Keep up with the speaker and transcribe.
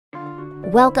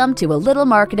Welcome to A Little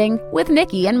Marketing with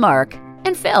Nikki and Mark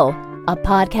and Phil, a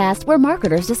podcast where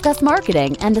marketers discuss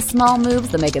marketing and the small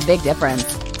moves that make a big difference.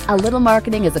 A Little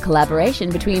Marketing is a collaboration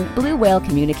between Blue Whale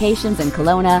Communications in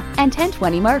Kelowna and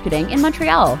 1020 Marketing in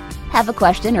Montreal. Have a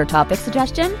question or topic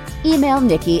suggestion? Email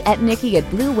Nikki at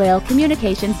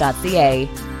nikki@bluewhalecommunications.ca.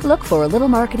 Look for A Little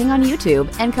Marketing on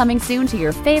YouTube and coming soon to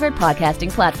your favorite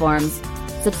podcasting platforms.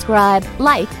 Subscribe,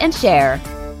 like, and share.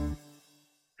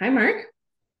 Hi, Mark.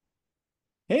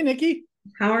 Hey, Nikki.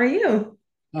 How are you?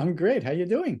 I'm great. How you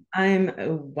doing? I'm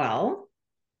well.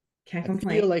 Can't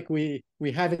complain. I feel like we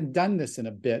haven't done this in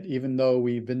a bit, even though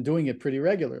we've been doing it pretty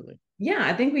regularly. Yeah,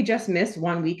 I think we just missed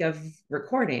 1 week of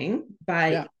recording,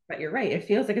 but you're right. It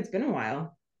feels like it's been a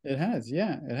while. It has.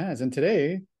 Yeah, it has. And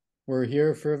today we're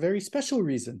here for a very special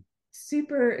reason.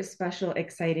 Super special,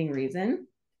 exciting reason.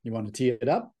 You want to tee it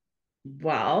up?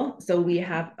 Well, so we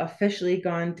have officially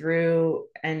gone through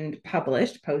and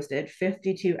posted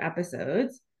 52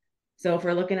 episodes. So if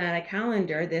we're looking at a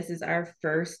calendar, this is our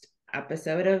first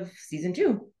episode of season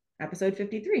 2, episode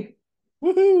 53.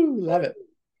 Woohoo! Love it.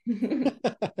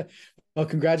 Well,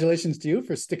 congratulations to you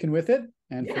for sticking with it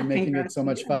and for making it so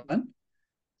much fun.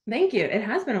 Thank you. It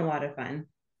has been a lot of fun.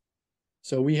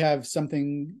 So we have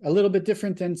something a little bit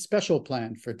different and special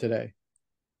planned for today.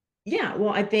 Yeah,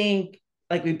 well, I think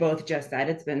like we both just said,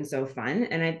 it's been so fun.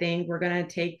 And I think we're going to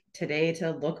take today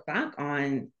to look back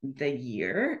on the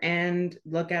year and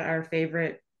look at our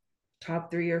favorite top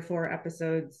 3 or 4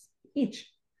 episodes each.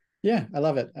 Yeah, I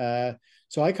love it.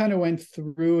 So I kind of went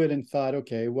through it and thought,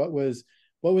 okay, what was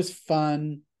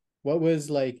fun? What was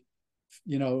like,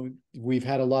 we've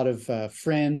had a lot of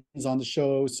friends on the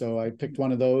show. So I picked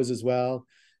one of those as well.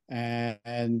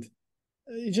 And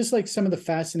just like some of the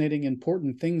fascinating,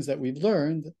 important things that we've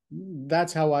learned,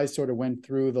 that's how I sort of went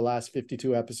through the last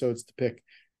 52 episodes to pick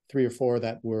 3 or 4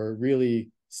 that were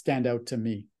really stand out to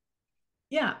me.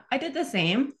 Yeah, I did the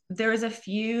same. There was a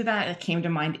few that came to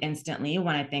mind instantly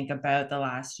when I think about the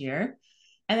last year.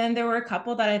 And then there were a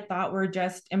couple that I thought were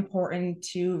just important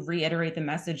to reiterate the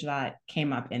message that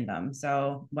came up in them.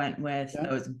 So went with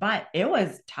those, but it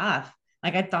was tough.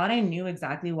 Like I thought I knew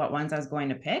exactly what ones I was going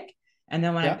to pick. And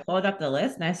then when I pulled up the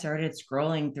list and I started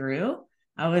scrolling through,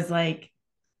 I was like,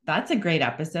 that's a great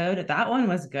episode. That one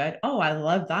was good. Oh, I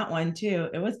love that one too.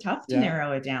 It was tough to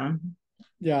narrow it down.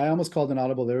 Yeah, I almost called an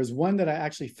audible. There was one that I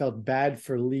actually felt bad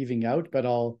for leaving out, but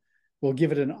we'll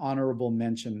give it an honorable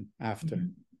mention after.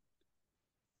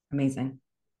 Mm-hmm. Amazing.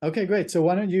 Okay, great. So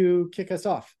why don't you kick us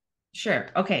off? Sure.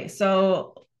 Okay.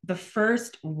 So the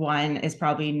first one is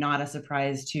probably not a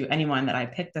surprise to anyone that I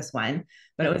picked this one,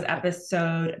 but it was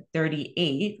episode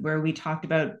 38, where we talked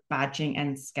about batching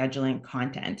and scheduling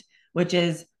content, which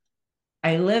is,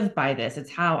 I live by this.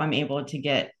 It's how I'm able to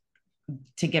get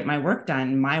my work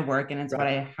done, and it's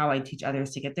how I teach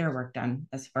others to get their work done,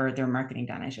 or their marketing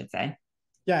done, I should say.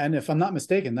 Yeah. And if I'm not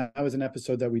mistaken, that was an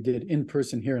episode that we did in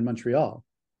person here in Montreal.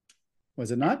 Was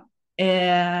it not?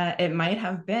 It might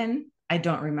have been. I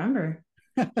don't remember.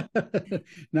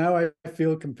 Now I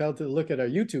feel compelled to look at our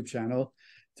YouTube channel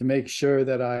to make sure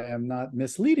that I am not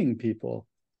misleading people.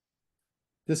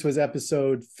 This was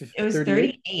episode 38. It was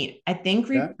 38. I think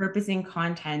repurposing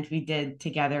content we did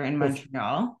together in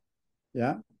Montreal.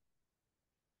 Yeah.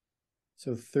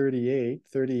 So 38.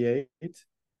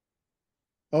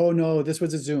 Oh no, this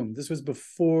was a Zoom. This was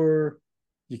before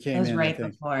you came in. It was right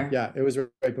before. Yeah, it was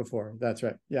right before. That's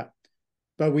right. Yeah.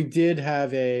 But we did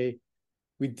have a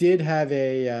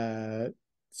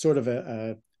sort of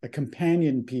a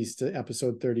companion piece to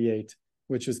episode 38,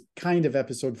 which was kind of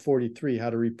episode 43,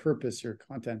 how to repurpose your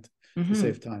content to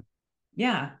save time.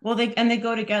 Yeah. Well, they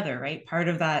go together, right? Part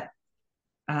of that,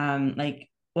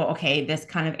 this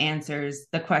kind of answers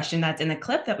the question that's in the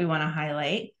clip that we want to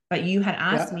highlight. But you had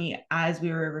asked me as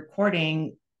we were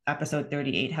recording episode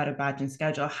 38, how to batch and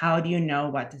schedule. How do you know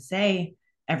what to say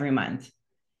every month?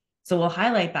 So we'll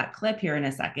highlight that clip here in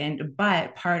a second,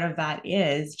 but part of that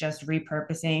is just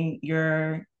repurposing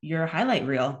your highlight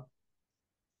reel.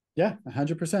 Yeah,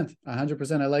 100%.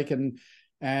 100%. I like it.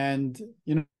 And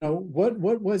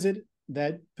what was it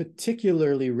that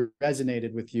particularly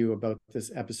resonated with you about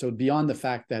this episode, beyond the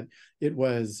fact that it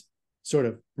was sort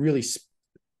of really,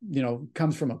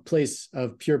 comes from a place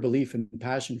of pure belief and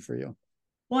passion for you?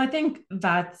 Well, I think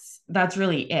that's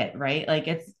really it, right? Like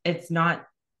it's not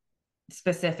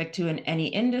specific to any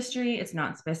industry. It's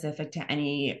not specific to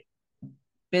any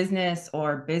business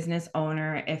or business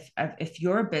owner. If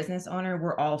you're a business owner,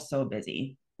 we're all so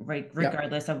busy, right?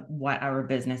 Regardless of what our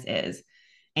business is.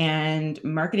 And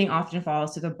marketing often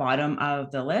falls to the bottom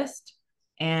of the list.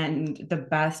 And the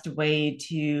best way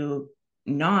to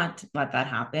not let that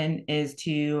happen is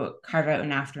to carve out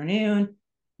an afternoon,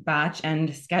 batch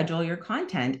and schedule your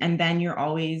content. And then you're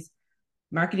always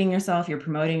marketing yourself, you're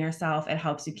promoting yourself. It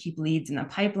helps you keep leads in the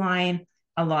pipeline.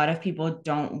 A lot of people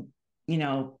don't,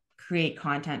 create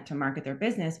content to market their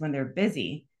business when they're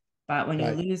busy. But when you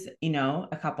lose,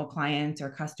 a couple clients or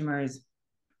customers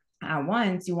at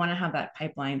once, you want to have that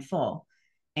pipeline full.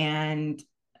 And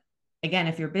again,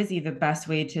 if you're busy, the best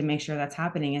way to make sure that's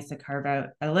happening is to carve out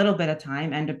a little bit of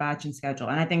time and to batch and schedule.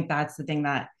 And I think that's the thing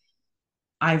that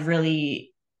I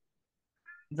really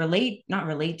not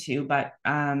relate to, but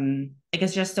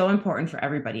it's just so important for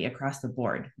everybody across the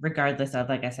board, regardless of,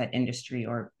 like I said, industry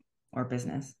or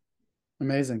business.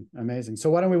 Amazing.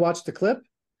 So why don't we watch the clip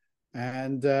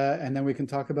and then we can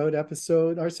talk about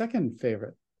our second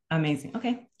favorite. Amazing.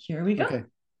 Okay, here we go. Okay.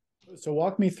 So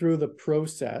walk me through the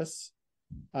process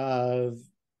of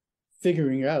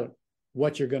figuring out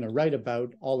what you're going to write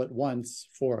about all at once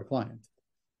for a client.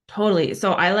 Totally.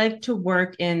 So I like to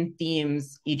work in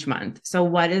themes each month. So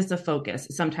what is the focus?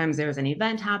 Sometimes there's an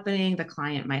event happening. The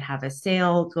client might have a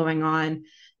sale going on.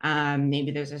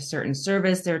 Maybe there's a certain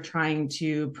service they're trying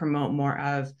to promote more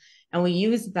of. And we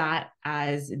use that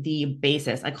as the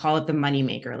basis. I call it the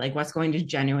moneymaker, like what's going to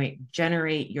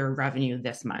generate your revenue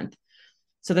this month.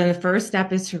 So then the first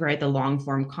step is to write the long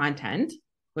form content,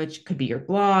 which could be your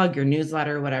blog, your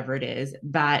newsletter, whatever it is,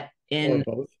 that in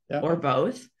or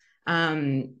both.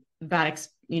 That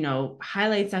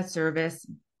highlights that service,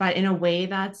 but in a way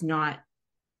that's not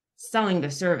selling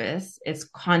the service. It's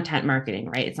content marketing,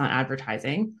 right? It's not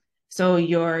advertising. So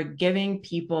you're giving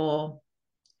people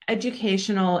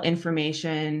educational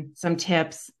information, some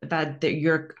tips that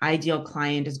your ideal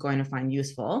client is going to find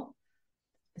useful.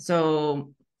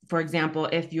 So, for example,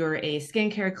 if you're a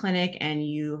skincare clinic and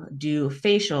you do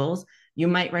facials, you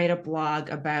might write a blog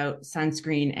about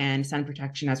sunscreen and sun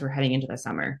protection as we're heading into the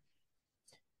summer.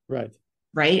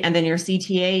 Right. And then your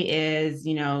CTA is,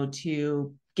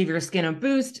 to give your skin a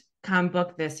boost, come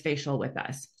book this facial with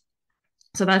us.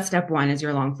 So that's step one, is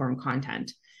your long form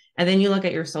content. And then you look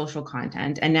at your social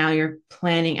content, and now you're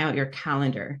planning out your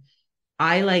calendar.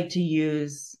 I like to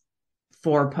use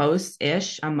 4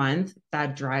 posts-ish a month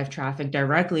that drive traffic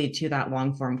directly to that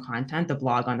long form content, the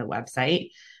blog on the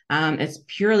website. It's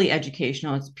purely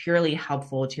educational. It's purely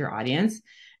helpful to your audience.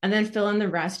 And then fill in the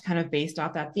rest kind of based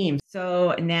off that theme.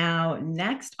 So now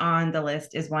next on the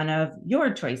list is one of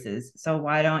your choices. So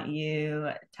why don't you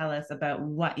tell us about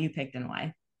what you picked and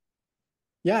why?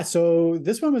 Yeah, so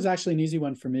this one was actually an easy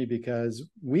one for me because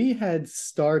we had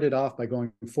started off by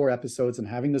going 4 episodes and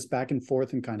having this back and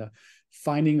forth and kind of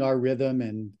finding our rhythm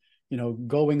and,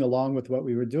 going along with what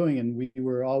we were doing. And we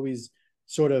were always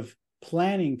sort of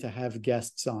planning to have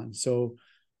guests on. So,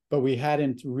 but we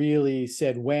hadn't really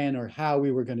said when or how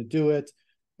we were going to do it.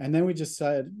 And then we just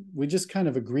kind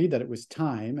of agreed that it was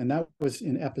time. And that was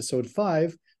in episode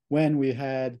 5 when we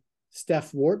had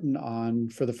Steph Wharton on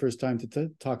for the first time to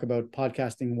talk about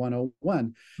Podcasting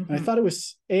 101. Mm-hmm. And I thought it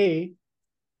was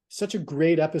such a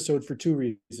great episode for 2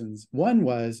 reasons. One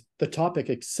was the topic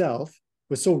itself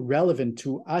was so relevant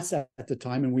to us at the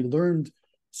time. And we learned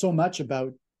so much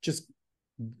about just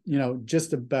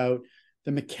about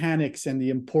the mechanics and the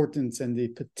importance and the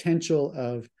potential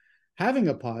of having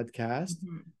a podcast.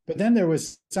 Mm-hmm. But then there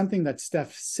was something that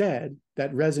Steph said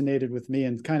that resonated with me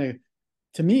and kind of,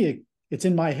 to me, it's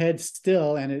in my head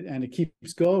still, and it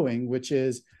keeps going, which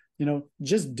is,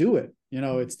 just do it.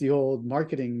 It's the old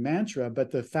marketing mantra,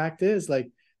 but the fact is,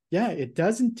 it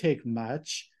doesn't take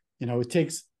much. It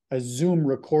takes a Zoom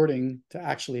recording to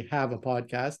actually have a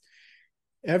podcast.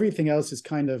 Everything else is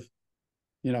kind of,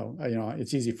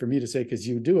 it's easy for me to say because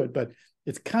you do it, but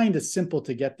it's kind of simple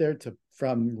to get there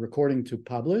from recording to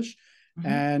publish. Mm-hmm.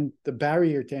 And the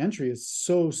barrier to entry is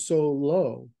so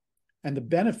low, and the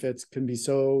benefits can be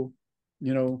so,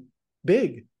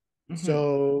 big. Mm-hmm.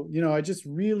 So, I just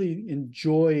really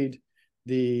enjoyed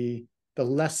the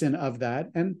lesson of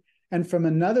that. And from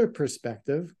another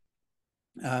perspective,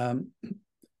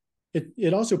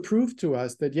 it also proved to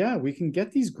us that, we can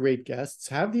get these great guests,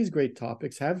 have these great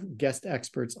topics, have guest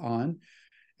experts on.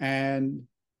 And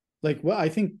I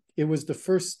think it was the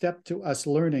first step to us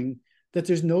learning that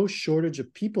there's no shortage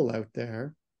of people out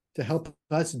there to help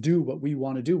us do what we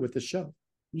want to do with the show.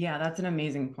 Yeah, that's an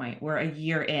amazing point. We're a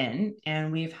year in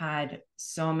and we've had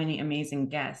so many amazing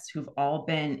guests who've all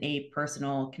been a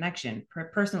personal connection,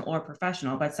 personal or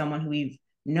professional, but someone who we've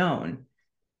known.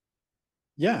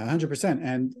 Yeah,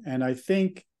 100%. And I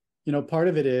think, part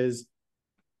of it is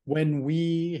when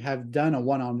we have done a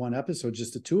one-on-one episode,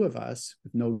 just the 2 of us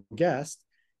with no guest,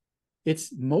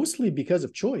 it's mostly because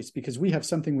of choice, because we have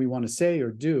something we want to say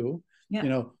or do. Yeah.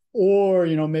 or,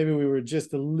 maybe we were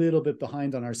just a little bit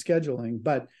behind on our scheduling.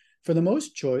 But for the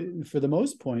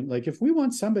most point, like if we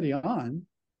want somebody on,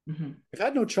 we've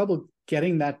had no trouble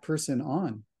getting that person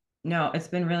on. No, it's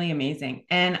been really amazing.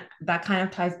 And that kind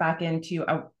of ties back into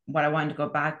what I wanted to go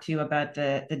back to about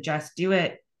the just do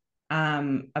it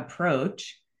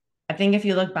approach. I think if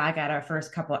you look back at our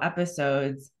first couple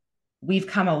episodes, we've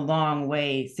come a long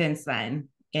way since then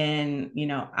in,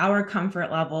 our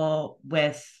comfort level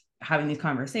with having these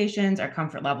conversations, our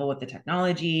comfort level with the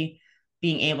technology,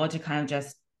 being able to kind of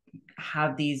just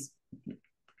have these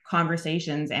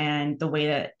conversations and the way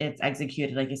that it's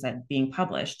executed, like you said, being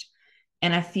published.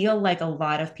 And I feel like a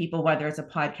lot of people, whether it's a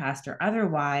podcast or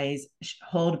otherwise,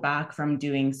 hold back from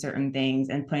doing certain things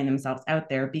and putting themselves out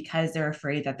there because they're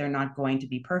afraid that they're not going to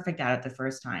be perfect at it the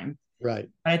first time. Right.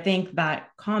 But I think that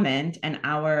comment and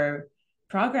our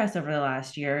progress over the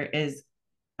last year is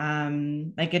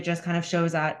like it just kind of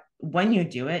shows that when you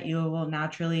do it, you will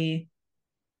naturally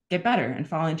get better and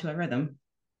fall into a rhythm.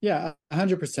 Yeah,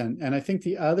 100%. And I think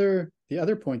the other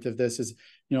point of this is,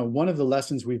 one of the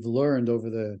lessons we've learned over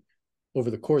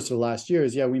the course of the last year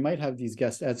is, we might have these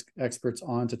guest experts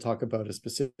on to talk about a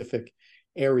specific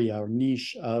area or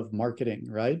niche of marketing,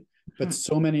 right? But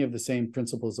so many of the same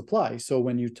principles apply. So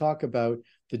when you talk about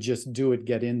the just do it,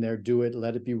 get in there, do it,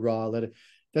 let it be raw, that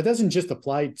doesn't just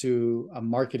apply to a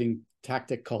marketing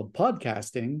tactic called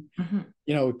podcasting.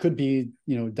 It could be,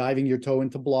 diving your toe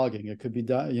into blogging. It could be,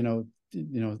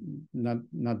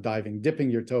 not diving,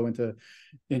 dipping your toe into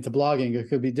blogging. It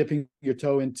could be dipping your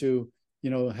toe into,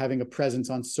 having a presence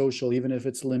on social, even if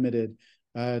it's limited,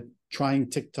 trying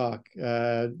TikTok,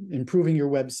 improving your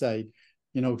website,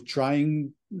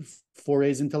 trying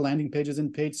forays into landing pages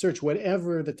and paid search,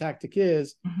 whatever the tactic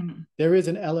is, there is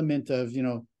an element of,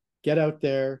 get out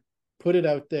there, put it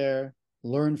out there,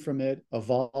 learn from it,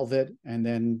 evolve it, and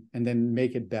then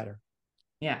make it better.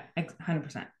 Yeah,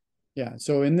 100%. Yeah.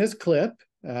 So in this clip,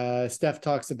 Steph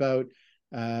talks about,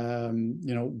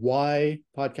 why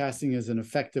podcasting is an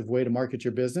effective way to market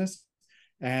your business.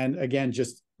 And again,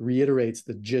 just reiterates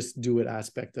the just do it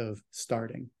aspect of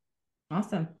starting.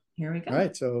 Awesome. Here we go. All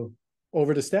right. So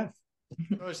over to Steph.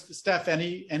 Steph,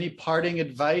 any parting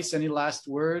advice, any last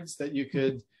words that you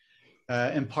could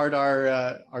impart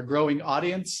our growing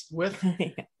audience with?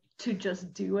 To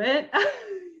just do it.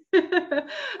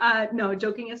 No,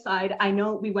 joking aside, I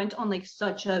know we went on like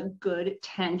such a good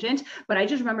tangent, but I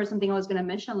just remember something I was going to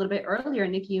mention a little bit earlier.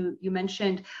 Nikki, you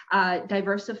mentioned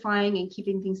diversifying and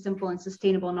keeping things simple and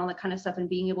sustainable and all that kind of stuff, and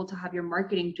being able to have your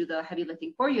marketing do the heavy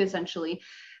lifting for you, essentially.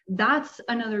 That's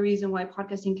another reason why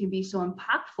podcasting can be so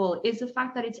impactful, is the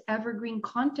fact that it's evergreen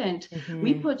content.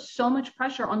 We put so much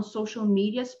pressure on social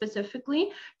media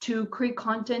specifically to create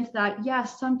content that,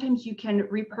 yes, sometimes you can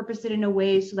repurpose it in a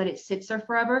way so that it sits there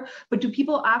forever. But do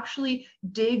people actually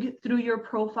dig through your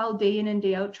profile day in and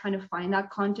day out trying to find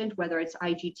that content, whether it's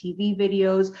IGTV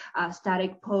videos,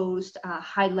 static posts,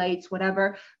 highlights,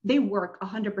 whatever? They work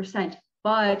 100%.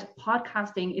 But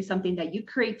podcasting is something that you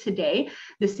create today,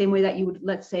 the same way that you would,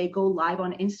 let's say, go live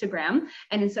on Instagram.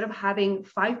 And instead of having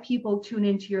 5 people tune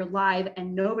into your live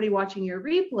and nobody watching your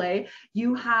replay,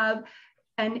 you have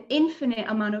an infinite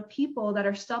amount of people that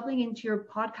are stumbling into your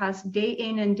podcast day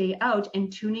in and day out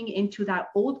and tuning into that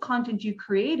old content you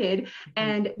created.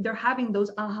 And they're having those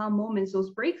aha moments,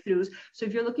 those breakthroughs. So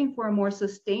if you're looking for a more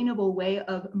sustainable way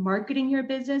of marketing your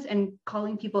business and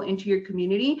calling people into your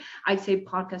community, I'd say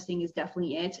podcasting is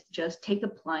definitely it. Just take the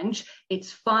plunge.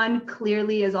 It's fun,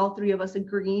 clearly, as all 3 of us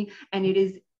agree, and it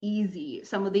is easy.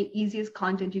 Some of the easiest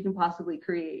content you can possibly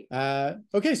create.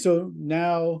 Okay, so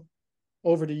now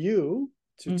over to you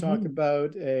to talk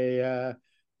about an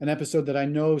episode that I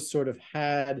know sort of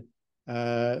had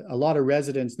a lot of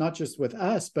resonance, not just with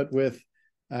us, but with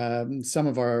some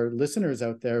of our listeners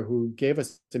out there who gave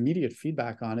us immediate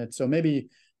feedback on it. So maybe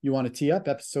you want to tee up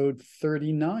episode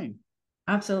 39.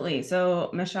 Absolutely. So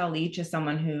Michelle Leach is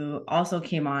someone who also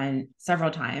came on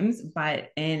several times, but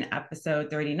in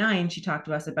episode 39, she talked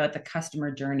to us about the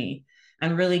customer journey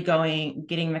and really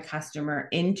getting the customer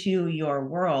into your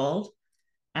world,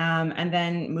 and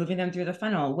then moving them through the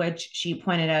funnel, which she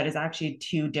pointed out is actually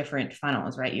 2 different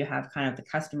funnels, right? You have kind of the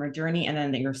customer journey and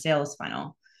then your sales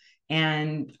funnel.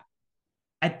 And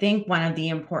I think one of the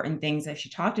important things that she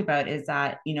talked about is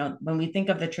that, when we think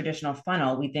of the traditional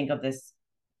funnel, we think of this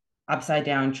upside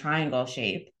down triangle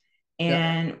shape.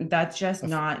 And that's just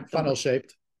not funnel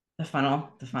shaped. The funnel.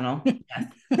 Yes.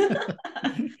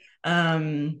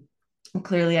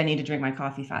 Clearly I need to drink my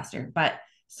coffee faster. But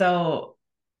so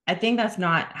I think that's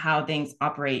not how things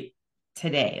operate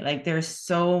today. Like there's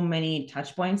so many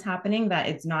touch points happening that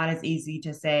it's not as easy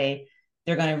to say,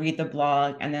 they're going to read the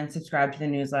blog and then subscribe to the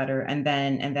newsletter and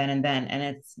then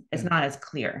and it's not as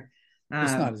clear.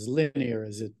 It's not as linear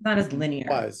as it not as linear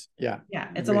was. Yeah.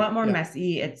 It's a lot more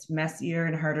messy. It's messier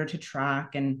and harder to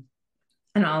track and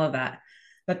all of that.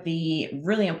 But the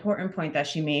really important point that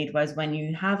she made was, when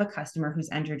you have a customer who's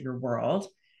entered your world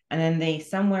and then they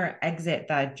somewhere exit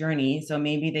that journey, so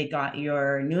maybe they got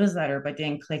your newsletter but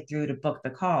didn't click through to book the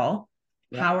call,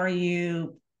 how are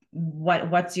you,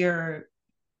 what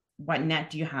net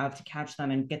do you have to catch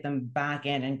them and get them back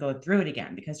in and go through it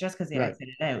again? Because just because they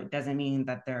exited out doesn't mean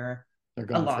that they're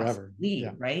gone forever.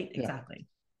 Lead, right? Exactly.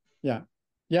 Yeah.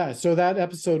 So that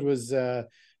episode was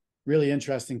really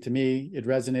interesting to me. It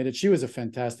resonated. She was a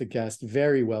fantastic guest,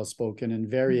 very well spoken, and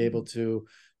very able to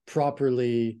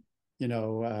properly,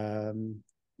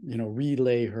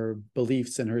 relay her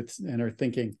beliefs and her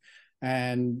thinking.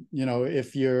 And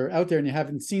if you're out there and you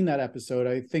haven't seen that episode,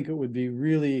 I think it would be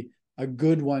really a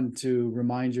good one to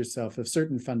remind yourself of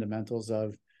certain fundamentals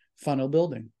of funnel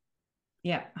building.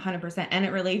 Yeah, 100%. And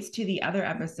it relates to the other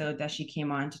episode that she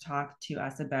came on to talk to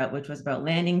us about, which was about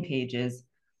landing pages.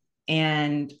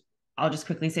 And I'll just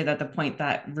quickly say that the point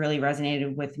that really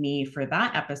resonated with me for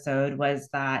that episode was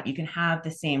that you can have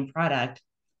the same product,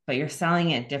 but you're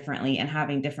selling it differently and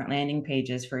having different landing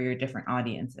pages for your different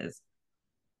audiences.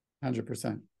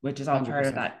 100%. Which is all 100%. Part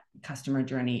of that customer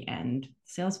journey and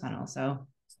sales funnel. So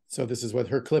this is what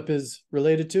her clip is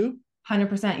related to?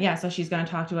 100%. Yeah. So she's going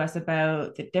to talk to us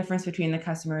about the difference between the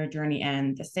customer journey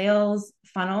and the sales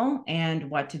funnel, and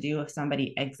what to do if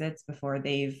somebody exits before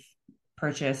they've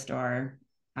purchased or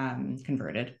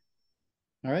converted.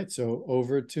 All right. So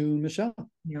over to Michelle.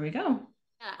 Here we go.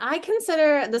 I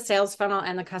consider the sales funnel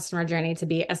and the customer journey to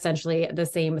be essentially the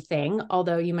same thing,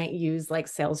 although you might use like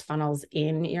sales funnels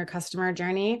in your customer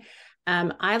journey.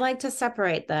 I like to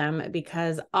separate them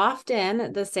because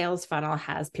often the sales funnel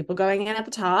has people going in at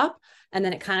the top, and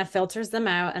then it kind of filters them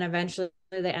out, and eventually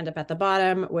they end up at the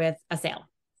bottom with a sale.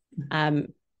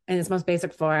 In its most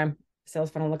basic form,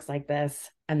 sales funnel looks like this,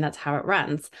 and that's how it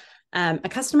runs. A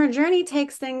customer journey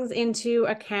takes things into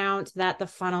account that the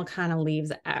funnel kind of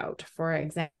leaves out. For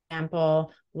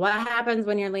example, what happens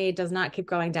when your lead does not keep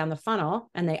going down the funnel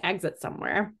and they exit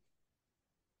somewhere?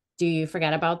 Do you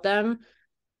forget about them?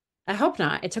 I hope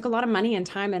not. It took a lot of money and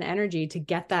time and energy to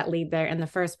get that lead there in the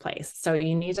first place. So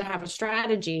you need to have a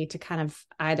strategy to kind of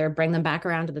either bring them back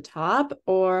around to the top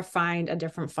or find a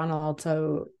different funnel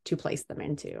to place them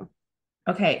into.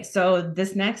 Okay. So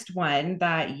this next one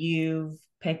that you've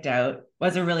picked out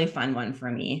was a really fun one for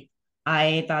me.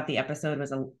 I thought the episode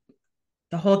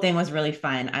the whole thing was really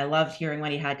fun. I loved hearing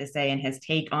what he had to say and his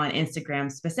take on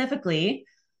Instagram specifically,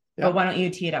 but why don't you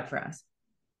tee it up for us?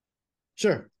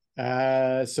 Sure.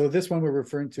 So this one we're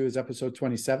referring to is episode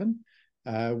 27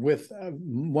 with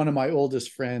one of my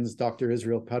oldest friends, Dr.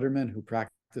 Israel Putterman, who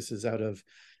practices out of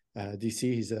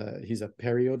DC. He's a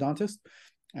periodontist,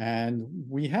 and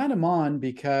we had him on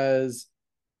because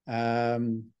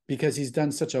he's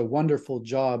done such a wonderful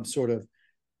job sort of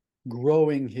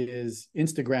growing his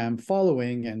Instagram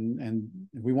following, and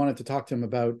we wanted to talk to him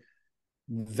about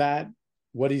that,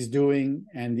 what he's doing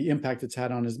and the impact it's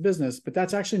had on his business. But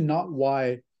that's actually not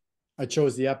why I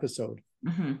chose the episode.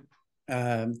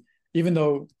 Mm-hmm. Even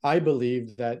though I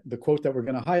believe that the quote that we're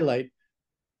going to highlight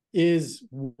is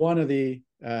one of the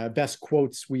best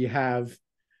quotes we have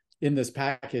in this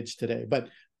package today. But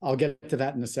I'll get to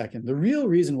that in a second. The real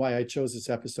reason why I chose this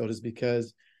episode is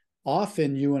because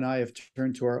often you and I have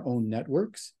turned to our own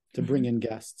networks to bring in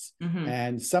guests. Mm-hmm.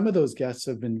 And some of those guests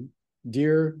have been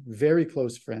dear, very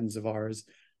close friends of ours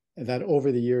that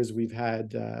over the years we've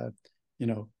had,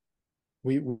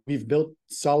 we've built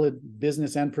solid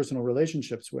business and personal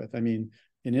relationships with. I mean,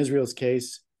 in Israel's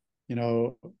case,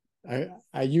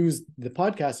 I used the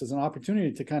podcast as an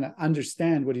opportunity to kind of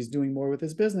understand what he's doing more with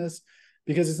his business,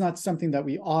 because it's not something that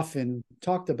we often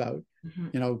talked about,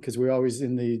 because we're always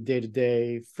in the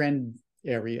day-to-day friend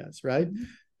areas, right? Mm-hmm.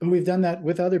 But we've done that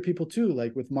with other people too,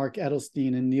 like with Mark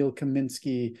Edelstein and Neil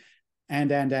Kaminsky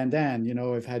and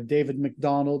I've had David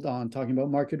McDonald on talking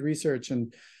about market research.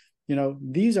 And,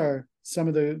 these are some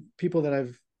of the people that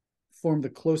I've formed the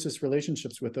closest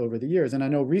relationships with over the years. And I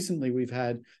know recently we've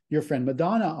had your friend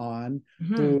Madonna on,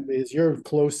 who is your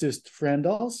closest friend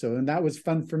also. And that was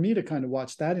fun for me to kind of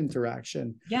watch that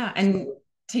interaction. Yeah. And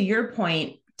to your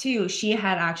point too, she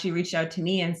had actually reached out to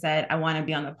me and said, I want to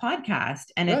be on the podcast.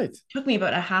 And it took me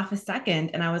about a half a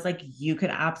second. And I was like, you could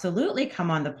absolutely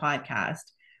come on the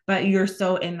podcast, but you're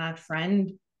so in that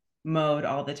friend mode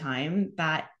all the time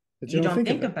that you don't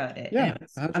think about it. Yeah,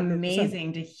 it's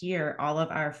amazing to hear all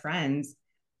of our friends,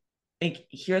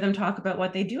 hear them talk about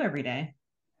what they do every day.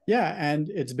 Yeah, and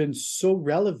it's been so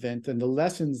relevant, and the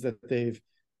lessons that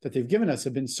they've given us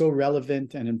have been so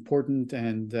relevant and important.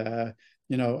 And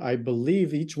I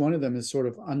believe each one of them has sort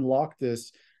of unlocked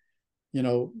this, you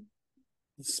know,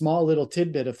 small little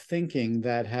tidbit of thinking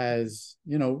that has,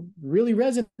 really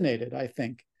resonated, I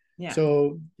think. Yeah.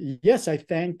 So yes, I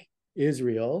thank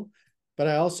Israel, but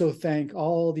I also thank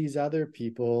all these other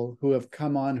people who have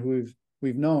come on, who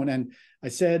we've known. And I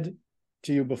said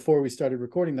to you before we started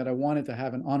recording that I wanted to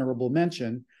have an honorable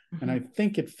mention. Mm-hmm. And I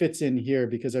think it fits in here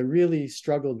because I really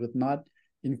struggled with not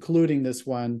including this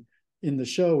one in the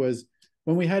show, was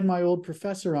when we had my old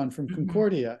professor on from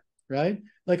Concordia, right?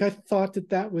 Like, I thought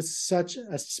that was such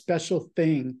a special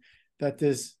thing, that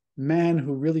this man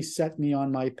who really set me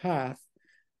on my path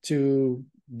to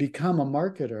become a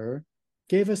marketer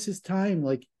gave us his time,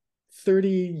 like 30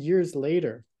 years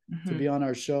later, to be on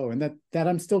our show, and that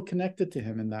I'm still connected to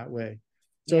him in that way.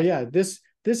 So yeah, this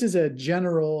is a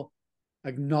general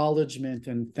acknowledgement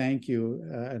and thank you,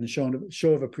 and a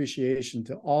show of appreciation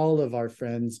to all of our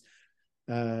friends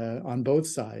on both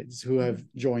sides who have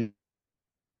joined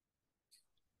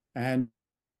and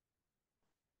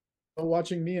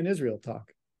watching me and Israel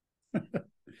talk.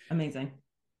 Amazing.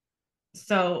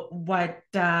 So what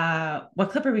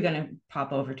clip are we going to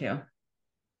pop over to?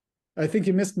 I think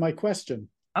you missed my question.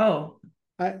 Oh,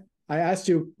 I asked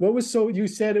you, you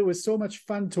said it was so much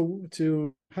fun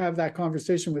to have that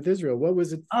conversation with Israel. What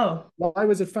was it? Oh, why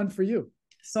was it fun for you?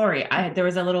 Sorry, there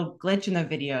was a little glitch in the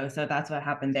video, so that's what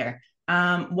happened there.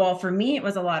 Well, for me, it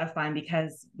was a lot of fun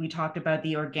because we talked about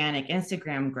the organic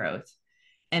Instagram growth.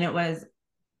 And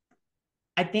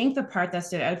I think the part that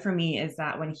stood out for me is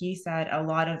that when he said a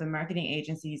lot of the marketing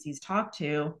agencies he's talked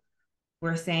to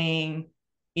were saying,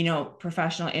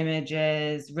 professional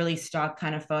images, really stock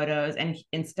kind of photos. And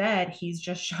instead, he's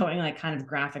just showing like kind of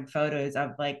graphic photos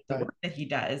of like the work that he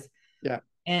does. Yeah.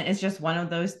 And it's just one of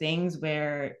those things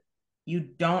where you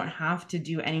don't have to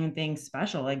do anything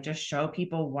special. Like, just show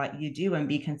people what you do and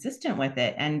be consistent with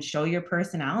it and show your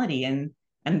personality. And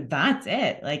that's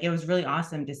it. Like, it was really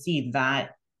awesome to see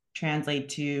that translate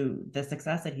to the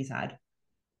success that he's had.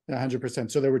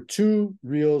 100%. So there were two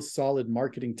real solid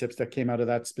marketing tips that came out of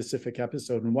that specific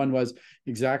episode. And one was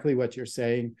exactly what you're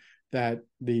saying, that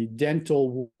the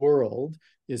dental world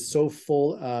is so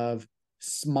full of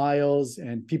smiles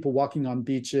and people walking on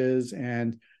beaches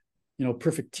and,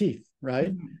 perfect teeth,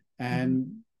 right? Mm-hmm.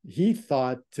 And he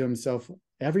thought to himself,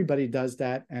 everybody does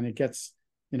that. And it gets,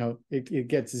 it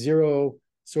gets zero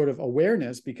sort of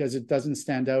awareness because it doesn't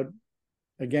stand out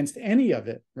against any of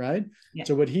it, right? Yeah.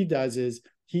 So what he does is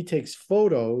he takes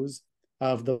photos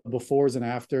of the befores and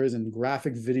afters and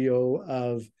graphic video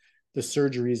of the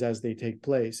surgeries as they take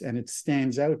place. And it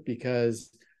stands out because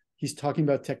he's talking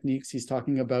about techniques. He's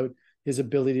talking about his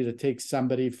ability to take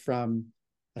somebody from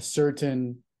a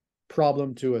certain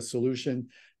problem to a solution.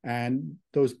 And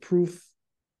those proof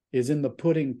is in the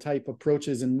pudding type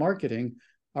approaches in marketing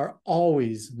are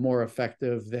always more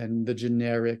effective than the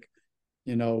generic,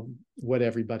 what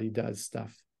everybody does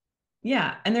stuff.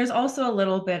 Yeah. And there's also a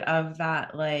little bit of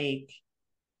that, like,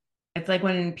 it's like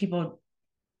when people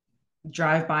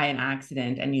drive by an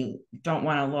accident and you don't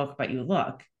want to look, but you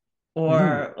look,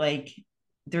 or like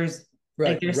there's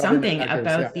something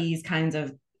about these kinds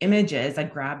of images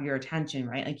that grab your attention,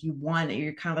 right? Like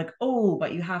you're kind of like, oh,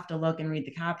 but you have to look and read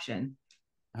the caption.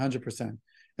 100%.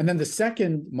 And then the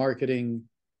second marketing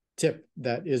tip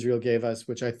that Israel gave us,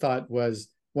 which I thought was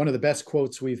one of the best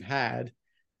quotes we've had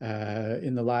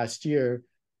in the last year,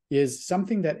 is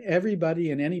something that everybody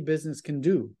in any business can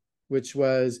do, which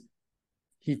was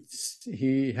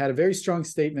he had a very strong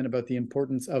statement about the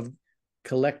importance of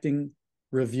collecting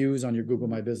reviews on your Google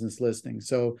My Business listing.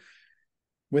 So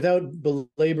without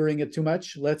belaboring it too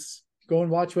much, let's go and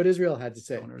watch what Israel had to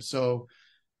say. So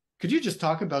could you just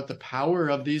talk about the power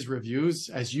of these reviews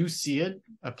as you see it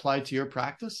applied to your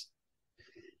practice?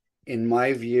 In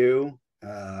my view,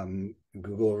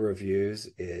 Google reviews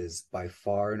is by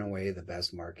far and away the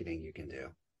best marketing you can do.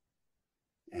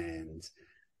 And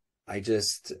I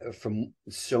just, from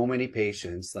so many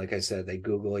patients, like I said, they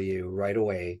Google you right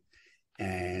away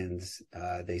and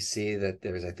they see that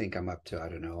there's, I think I'm up to,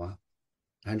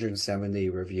 170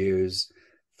 reviews,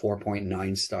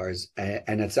 4.9 stars.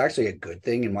 And it's actually a good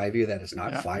thing in my view that it's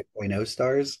not 5.0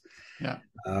 stars. Yeah.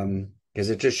 Because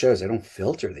it just shows I don't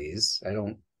filter these.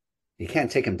 You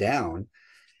can't take them down.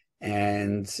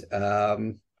 And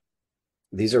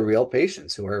these are real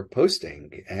patients who are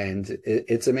posting, and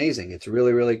it's amazing. It's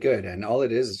really, really good. And all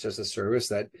it is just a service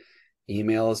that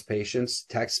emails patients,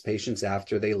 texts patients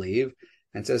after they leave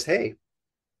and says, hey,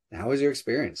 how was your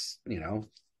experience?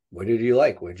 what did you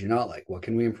like? What did you not like? What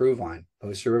can we improve on?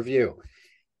 Post a review.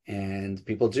 And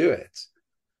people do it.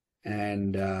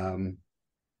 And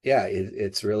yeah,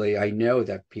 it's really, I know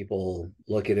that people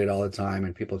look at it all the time,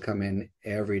 and people come in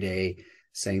every day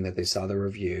saying that they saw the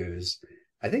reviews.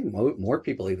 I think more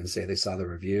people even say they saw the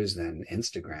reviews than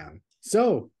Instagram.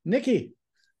 So, Nikki,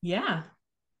 Yeah.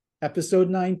 episode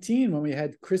 19, when we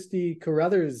had Christy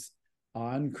Carruthers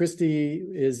on. Christy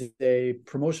is a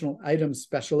promotional item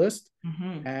specialist.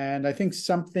 Mm-hmm. And I think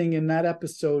something in that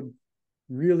episode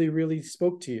really, really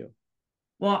spoke to you.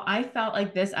 Well, I felt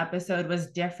like this episode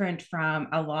was different from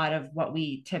a lot of what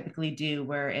we typically do,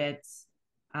 where it's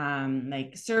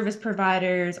like service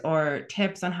providers or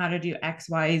tips on how to do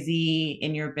XYZ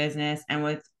in your business. And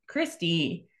with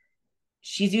Christy,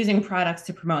 she's using products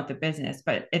to promote the business,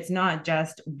 but it's not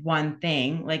just one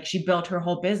thing. Like, she built her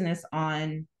whole business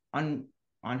on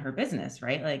her business,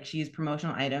 right? Like, she used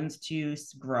promotional items to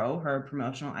grow her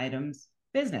promotional items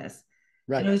business.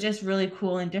 Right. And it was just really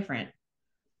cool and different.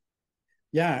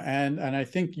 Yeah, and I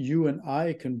think you and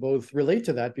I can both relate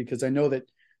to that, because I know that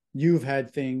you've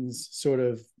had things sort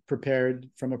of prepared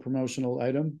from a promotional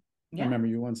item. Yeah. I remember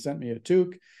you once sent me a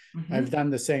toque. Mm-hmm. I've done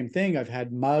the same thing. I've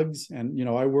had mugs, and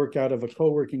I work out of a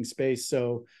co-working space,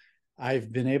 so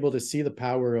I've been able to see the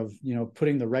power of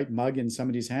putting the right mug in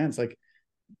somebody's hands. Like,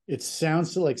 it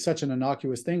sounds like such an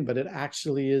innocuous thing, but it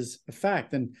actually is a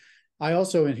fact. And I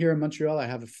also, here in Montreal, I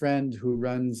have a friend who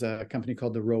runs a company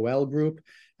called the Roel Group,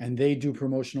 and they do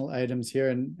promotional items here.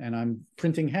 And I'm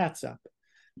printing hats up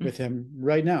with him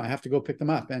right now. I have to go pick them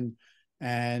up.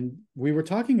 And we were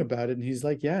talking about it, and he's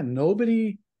like, yeah,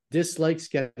 nobody dislikes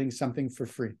getting something for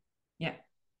free. Yeah.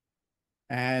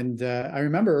 And I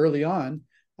remember early on,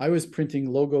 I was printing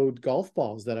logoed golf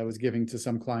balls that I was giving to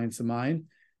some clients of mine,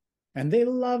 and they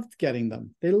loved getting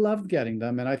them.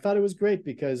 And I thought it was great,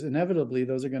 because inevitably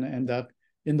those are going to end up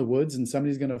in the woods, and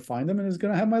somebody's going to find them, and it's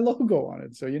going to have my logo on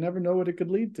it. So you never know what it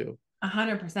could lead to.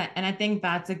 100%. And I think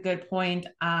that's a good point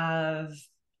of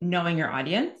knowing your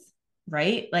audience,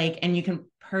 right? Like, and you can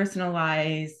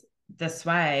personalize the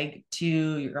swag to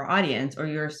your audience or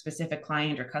your specific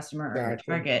client or customer or your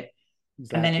target.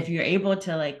 Exactly. And then if you're able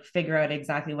to like figure out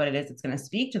exactly what it is that's going to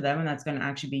speak to them and that's going to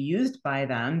actually be used by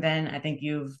them, then I think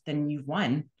you've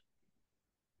won.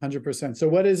 100%. So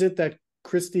what is it that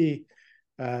Christy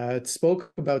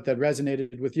spoke about that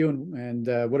resonated with you, and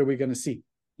what are we going to see?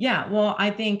 Yeah, well, I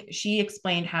think she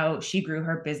explained how she grew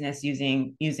her business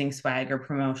using swag or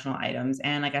promotional items.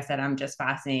 And like I said, I'm just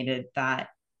fascinated that,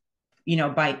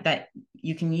 by that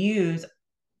you can use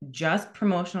just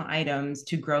promotional items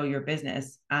to grow your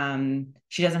business.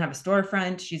 She doesn't have a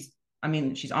storefront.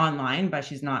 She's online, but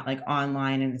she's not like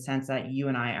online in the sense that you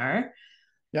and I are.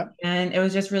 Yeah. And it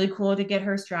was just really cool to get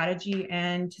her strategy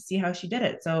and to see how she did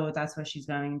it. So that's what she's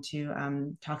going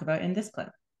to talk about in this clip.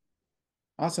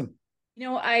 Awesome.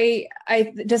 I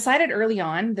decided early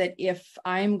on that if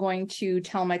I'm going to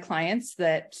tell my clients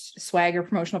that swag or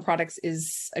promotional products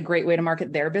is a great way to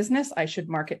market their business, I should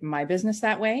market my business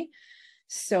that way.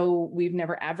 So we've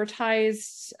never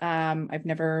advertised. I've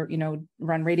never,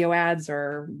 run radio ads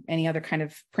or any other kind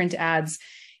of print ads.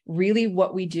 Really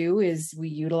what we do is we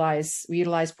utilize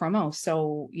promo.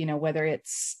 So, whether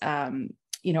it's,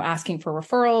 asking for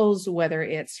referrals, whether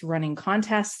it's running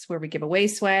contests where we give away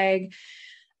swag,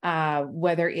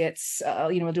 whether it's,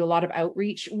 we'll do a lot of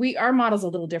outreach. Our model's a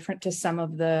little different to some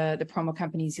of the promo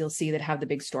companies you'll see that have the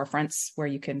big storefronts where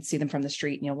you can see them from the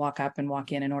street and you'll walk up and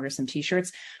walk in and order some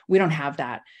t-shirts. We don't have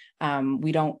that.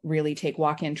 We don't really take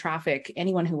walk-in traffic.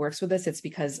 Anyone who works with us, it's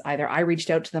because either I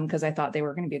reached out to them because I thought they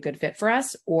were going to be a good fit for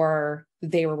us, or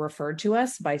they were referred to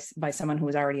us by someone who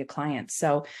was already a client.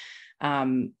 So,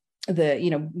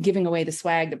 giving away the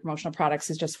swag, the promotional products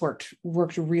has just worked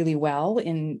really well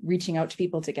in reaching out to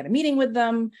people to get a meeting with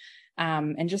them,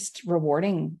 and just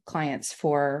rewarding clients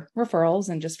for referrals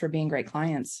and just for being great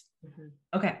clients.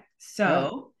 Okay.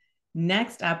 So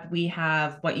next up, we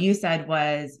have what you said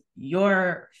was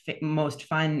your most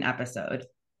fun episode.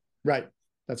 Right.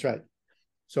 That's right.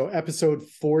 So episode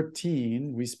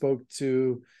 14, we spoke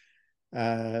to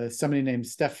somebody named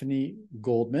Stephanie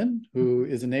Goldman, who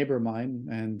is a neighbor of mine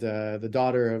and the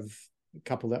daughter of a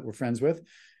couple that we're friends with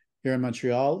here in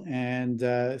Montreal.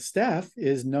 And Steph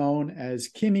is known as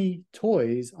Kimmy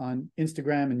Toys on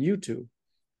Instagram and YouTube.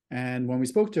 And when we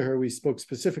spoke to her, we spoke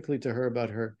specifically to her about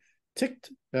her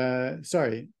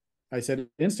I said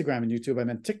Instagram and YouTube, I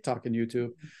meant TikTok and YouTube.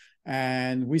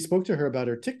 And we spoke to her about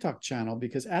her TikTok channel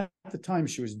because at the time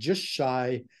she was just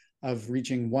shy of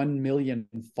reaching 1 million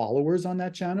followers on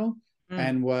that channel,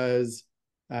 and was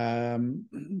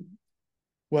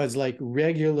like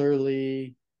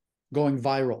regularly going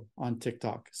viral on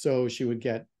TikTok. So she would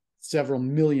get several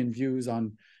million views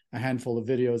on a handful of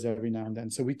videos every now and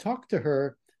then. So we talked to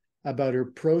her about her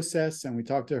process, and we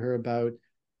talked to her about,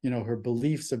 her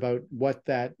beliefs about what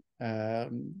that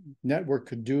network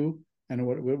could do and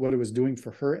what it was doing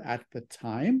for her at the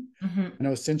time. Mm-hmm. I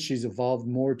know since she's evolved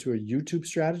more to a YouTube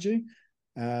strategy,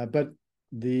 but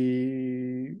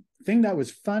the thing that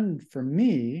was fun for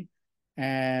me,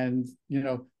 and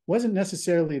wasn't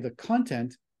necessarily the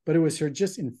content, but it was her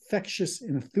just infectious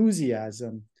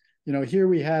enthusiasm. Here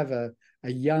we have a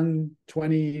young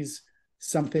 20s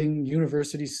something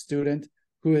university student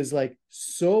who is like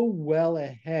so well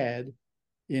ahead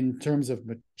in terms of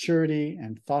maturity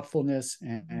and thoughtfulness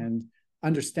and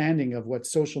understanding of what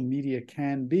social media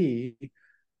can be,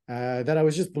 that I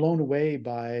was just blown away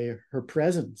by her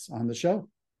presence on the show.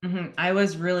 Mm-hmm. I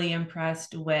was really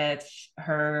impressed with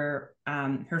her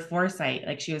foresight.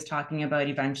 Like, she was talking about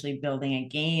eventually building a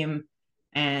game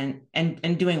and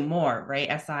doing more,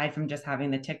 right? Aside from just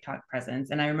having the TikTok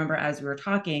presence. And I remember as we were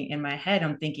talking, in my head,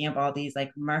 I'm thinking of all these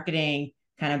like marketing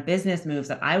kind of business moves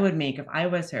that I would make if I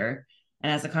was her. And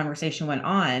as the conversation went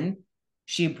on,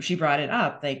 she brought it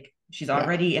up. Like, she's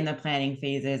already in the planning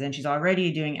phases and she's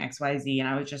already doing XYZ. And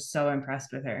I was just so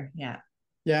impressed with her. Yeah.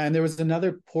 Yeah. And there was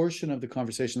another portion of the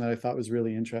conversation that I thought was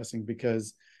really interesting,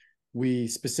 because we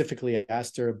specifically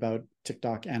asked her about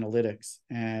TikTok analytics,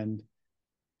 and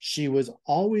she was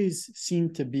always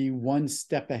seemed to be one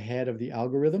step ahead of the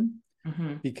algorithm,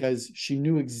 mm-hmm. because she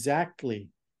knew exactly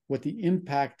what the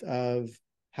impact of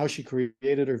how she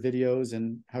created her videos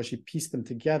and how she pieced them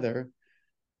together,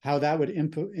 how that would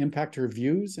impact her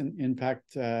views and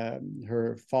impact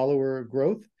her follower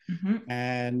growth. Mm-hmm.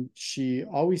 And she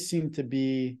always seemed to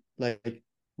be like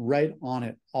right on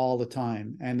it all the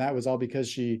time. And that was all because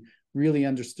she really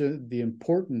understood the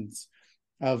importance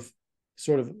of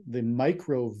sort of the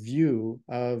micro view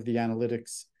of the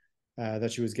analytics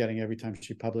that she was getting every time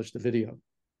she published a video.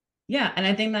 Yeah. And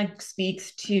I think that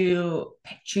speaks to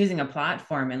choosing a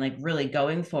platform and like really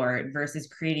going for it versus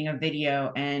creating a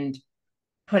video and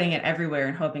putting it everywhere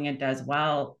and hoping it does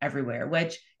well everywhere,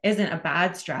 which isn't a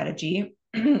bad strategy.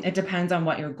 It depends on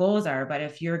what your goals are. But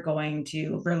if you're going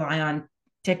to rely on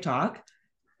TikTok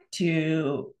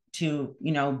to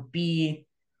be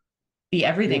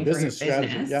everything for your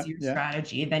business, your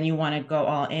strategy, then you want to go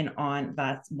all in on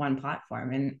that one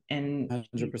platform. And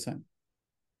 100%.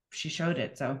 She showed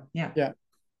it. So yeah.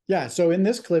 So in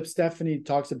this clip, Stephanie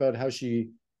talks about how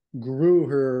she grew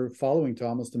her following to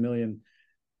almost 1 million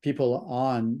people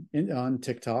on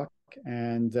TikTok.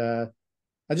 And I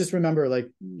just remember, like,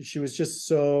 she was just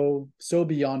so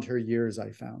beyond her years,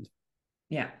 I found.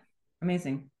 Yeah.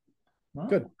 Amazing. Well,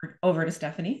 good. Over to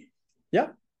Stephanie. Yeah.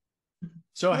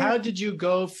 So how did you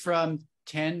go from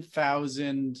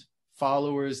 10,000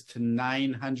 followers to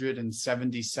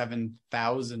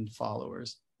 977,000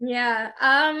 followers? Yeah.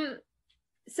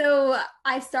 So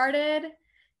I started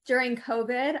during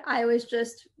COVID. I was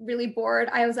just really bored.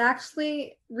 I was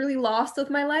actually really lost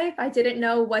with my life. I didn't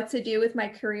know what to do with my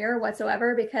career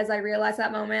whatsoever, because I realized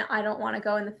that moment I don't want to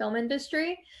go in the film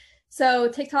industry. So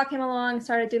TikTok came along,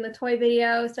 started doing the toy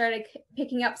video, started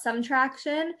picking up some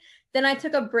traction. Then I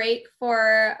took a break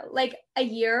for like a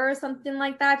year or something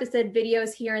like that, just did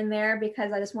videos here and there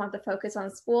because I just wanted to focus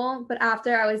on school. But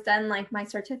after I was done like my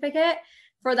certificate,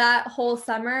 for that whole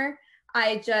summer,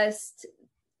 I just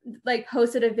like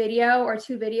posted a video or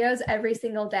 2 videos every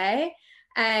single day.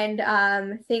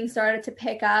 And things started to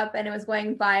pick up and it was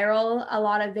going viral, a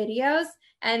lot of videos.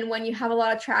 And when you have a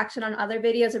lot of traction on other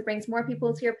videos, it brings more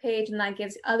people to your page and that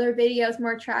gives other videos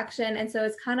more traction. And so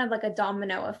it's kind of like a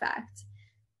domino effect.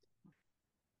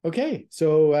 Okay,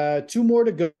 so 2 more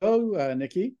to go,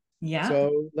 Nikki. Yeah.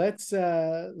 So let's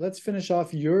finish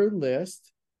off your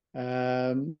list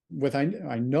with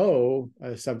I know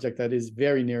a subject that is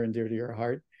very near and dear to your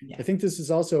heart. Yeah. I think this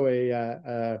is also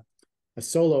a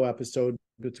solo episode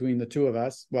between the two of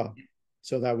us. Well,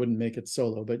 so that wouldn't make it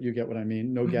solo, but you get what I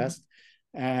mean. No guest.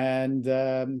 And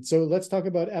so let's talk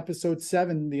about episode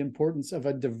 7, the importance of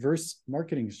a diverse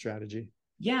marketing strategy.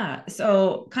 Yeah.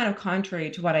 So kind of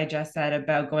contrary to what I just said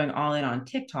about going all in on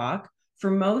TikTok, for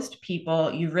most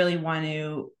people, you really want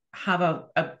to have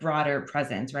a broader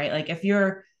presence, right? Like if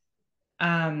you're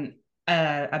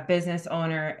a business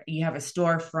owner, you have a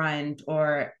storefront,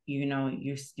 or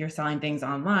you're selling things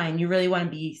online, you really want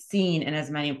to be seen in as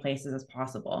many places as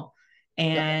possible.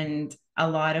 And a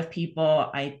lot of people,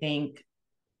 I think,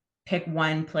 pick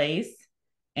one place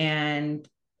and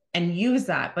use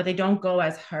that, but they don't go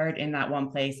as hard in that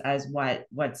one place as what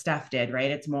Steph did,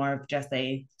 right? It's more of just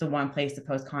the one place to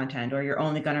post content, or you're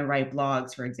only going to write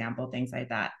blogs, for example, things like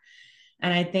that.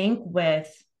 And I think with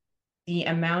the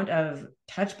amount of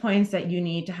touch points that you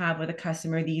need to have with a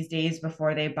customer these days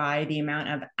before they buy, the amount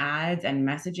of ads and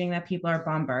messaging that people are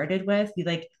bombarded with,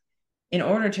 like, in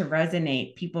order to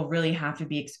resonate, people really have to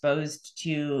be exposed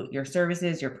to your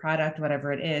services, your product,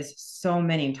 whatever it is, so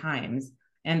many times.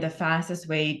 And the fastest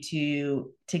way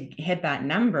to hit that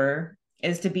number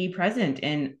is to be present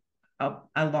in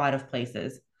a lot of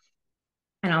places.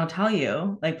 And I'll tell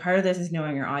you, like, part of this is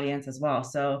knowing your audience as well.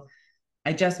 So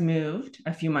I just moved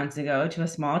a few months ago to a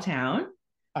small town.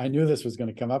 I knew this was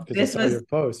going to come up because I saw your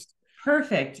post.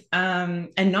 Perfect.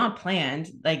 And not planned,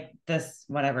 like this,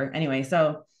 whatever. Anyway,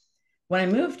 so when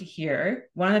I moved here,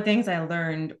 one of the things I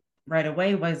learned right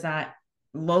away was that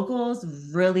locals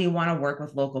really want to work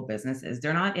with local businesses.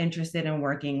 They're not interested in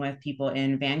working with people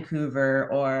in Vancouver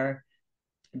or,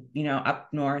 up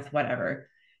north, whatever.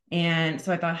 And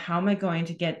so I thought, how am I going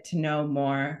to get to know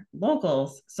more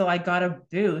locals? So I got a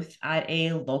booth at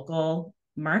a local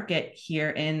market here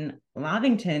in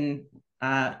Lavington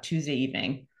Tuesday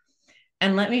evening.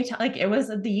 And let me tell, like, it was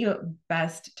the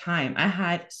best time. I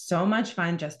had so much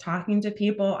fun just talking to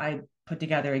people. I put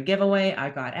together a giveaway. I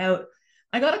got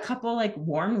a couple like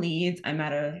warm leads. I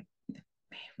met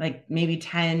maybe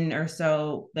 10 or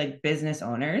so like business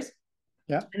owners.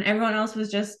 Yeah. And everyone else was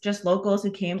just locals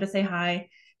who came to say hi.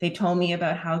 They told me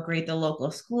about how great the local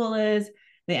school is.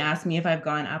 They asked me if I've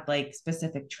gone up like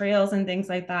specific trails and things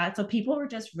like that. So people were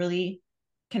just really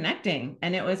connecting,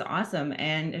 and it was awesome.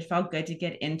 And it felt good to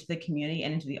get into the community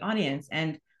and into the audience.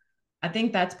 And I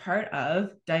think that's part of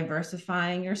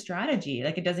diversifying your strategy.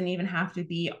 Like, it doesn't even have to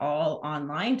be all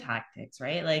online tactics,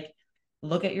 right? Like,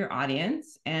 look at your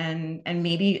audience, and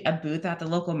maybe a booth at the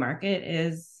local market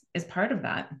is part of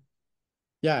that.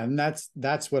 Yeah, and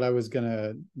that's what I was going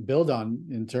to build on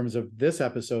in terms of this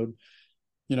episode.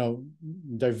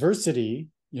 Diversity,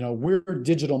 we're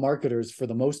digital marketers for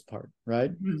the most part,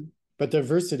 right? Mm-hmm. But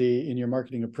diversity in your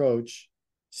marketing approach,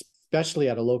 especially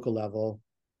at a local level,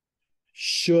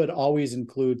 should always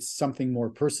include something more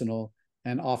personal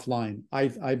and offline,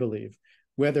 I believe.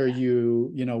 Whether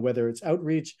whether it's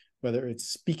outreach, whether it's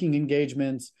speaking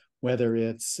engagements, whether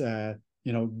it's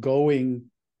going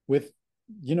with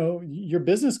your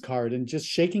business card and just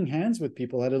shaking hands with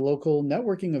people at a local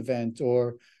networking event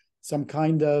or some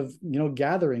kind of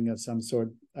gathering of some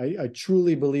sort. I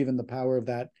truly believe in the power of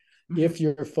that if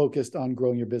you're focused on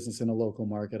growing your business in a local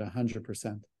market.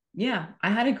 100%. Yeah, I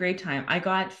had a great time. I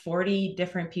got 40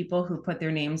 different people who put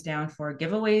their names down for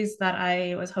giveaways that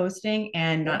I was hosting,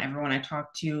 and not everyone I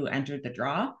talked to entered the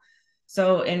draw.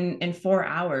 So in 4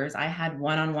 hours, I had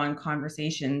one-on-one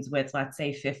conversations with, let's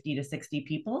say, 50 to 60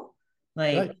 people.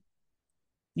 Like, right.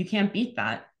 You can't beat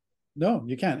that. No,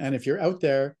 you can't. And if you're out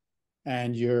there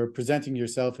and you're presenting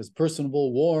yourself as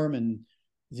personable, warm, and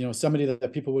somebody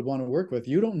that people would want to work with,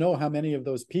 you don't know how many of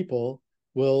those people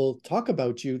will talk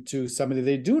about you to somebody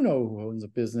they do know who owns a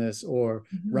business or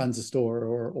runs a store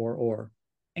or.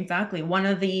 Exactly.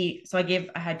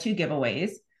 I had 2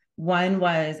 giveaways. One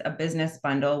was a business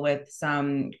bundle with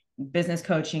some business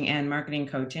coaching and marketing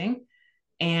coaching.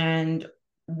 And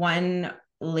one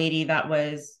lady that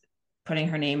was putting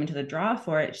her name into the draw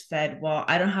for it said, well,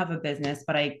 I don't have a business,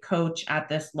 but I coach at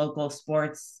this local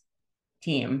sports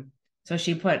team. So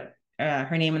she put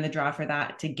her name in the draw for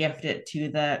that to gift it to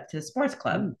the sports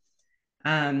club.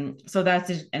 So that's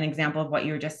an example of what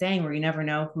you were just saying, where you never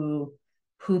know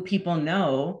who people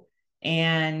know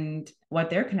and what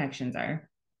their connections are.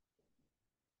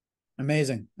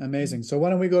 Amazing. So why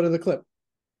don't we go to the clip?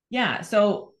 Yeah.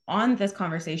 So on this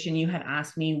conversation, you had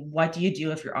asked me, what do you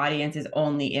do if your audience is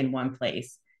only in one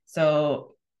place?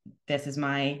 So this is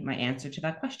my answer to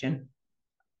that question.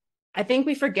 I think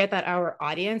we forget that our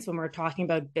audience, when we're talking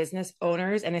about business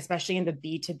owners, and especially in the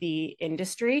B2B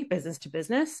industry, business to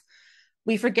business,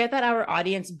 we forget that our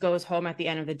audience goes home at the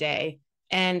end of the day.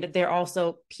 And they're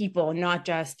also people, not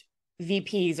just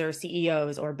VPs or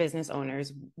CEOs or business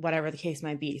owners, whatever the case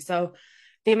might be. So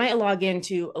they might log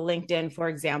into LinkedIn, for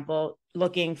example,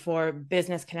 looking for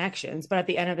business connections, but at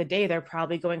the end of the day, they're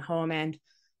probably going home and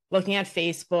looking at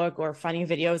Facebook or funny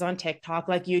videos on TikTok.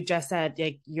 Like you just said,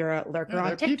 like, you're a lurker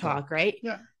on TikTok, people. Right?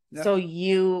 Yeah. So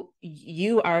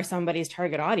you are somebody's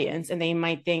target audience, and they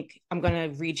might think, I'm going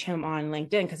to reach him on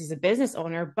LinkedIn because he's a business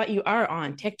owner, but you are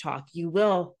on TikTok. You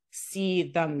will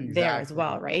see them there as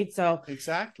well, right? So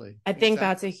exactly. I think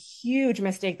that's a huge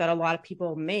mistake that a lot of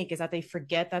people make, is that they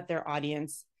forget that their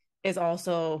audience is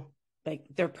also like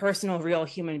their personal, real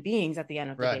human beings at the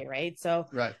end of the day, right? So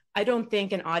I don't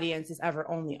think an audience is ever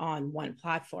only on one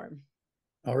platform.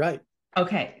 All right.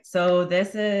 Okay, so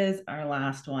this is our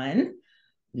last one.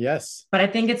 Yes. But I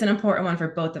think it's an important one for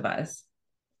both of us.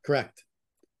 Correct.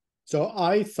 So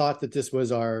I thought that this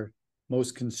was our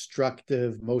most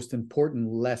constructive, most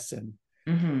important lesson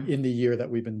in the year that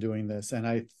we've been doing this. And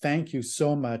I thank you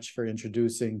so much for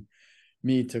introducing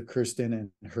me to Kirsten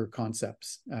and her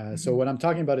concepts. So what I'm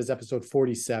talking about is episode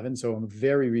 47. So a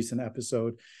very recent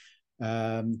episode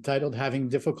titled Having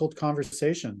Difficult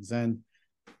Conversations. And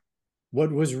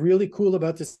what was really cool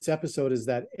about this episode is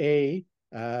that I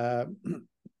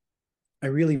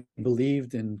really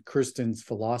believed in Kirsten's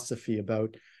philosophy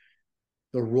about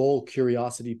the role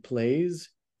curiosity plays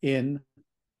in,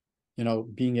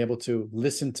 being able to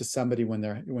listen to somebody when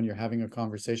you're having a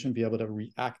conversation, be able to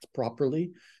react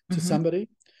properly to somebody.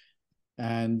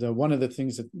 And one of the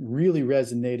things that really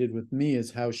resonated with me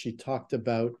is how she talked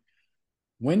about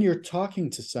when you're talking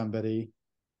to somebody,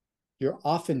 you're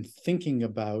often thinking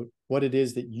about what it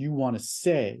is that you want to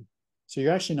say. So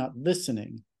you're actually not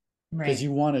listening because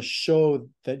you want to show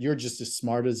that you're just as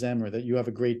smart as them or that you have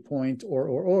a great point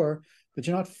or, but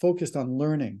you're not focused on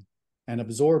learning and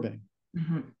absorbing.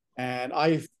 And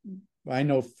I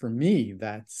know for me,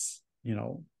 that's,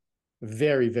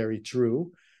 very, very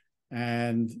true.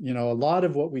 And, a lot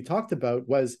of what we talked about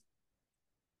was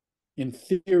in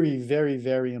theory, very,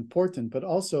 very important, but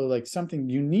also like something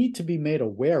you need to be made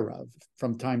aware of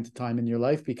from time to time in your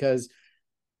life, because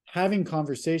having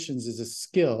conversations is a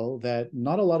skill that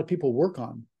not a lot of people work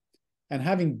on. And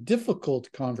having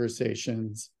difficult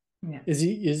conversations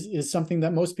is something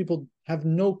that most people have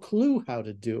no clue how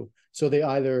to do. So they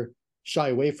either shy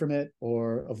away from it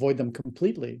or avoid them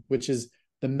completely, which is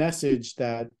the message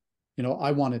that,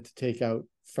 I wanted to take out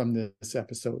from this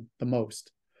episode the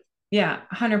most. Yeah,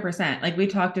 100%. Like we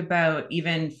talked about,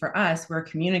 even for us, we're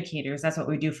communicators. That's what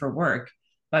we do for work.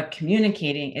 But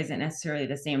communicating isn't necessarily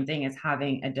the same thing as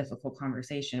having a difficult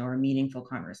conversation or a meaningful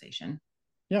conversation.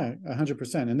 Yeah,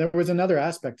 100%. And there was another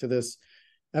aspect to this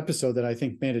episode that I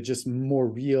think made it just more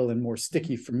real and more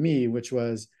sticky for me, which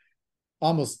was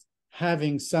almost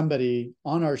having somebody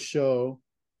on our show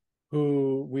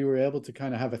who we were able to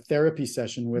kind of have a therapy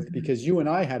session with, because you and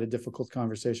I had a difficult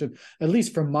conversation. At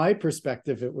least from my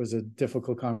perspective, it was a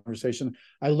difficult conversation.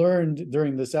 I learned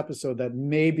during this episode that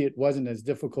maybe it wasn't as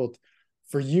difficult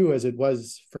for you as it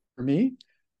was for me,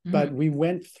 but we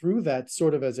went through that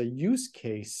sort of as a use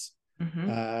case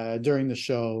during the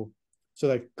show, so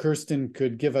that Kirsten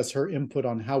could give us her input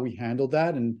on how we handled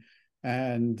that and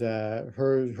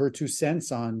her 2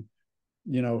 cents on,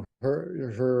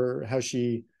 her how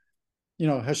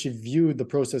she viewed the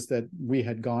process that we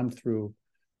had gone through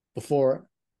before,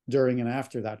 during, and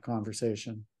after that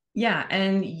conversation. Yeah.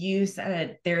 And you said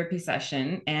a therapy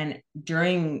session, and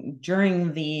during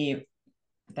the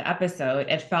episode,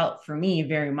 it felt for me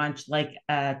very much like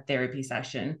a therapy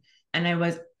session. And I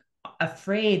was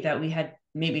afraid that we had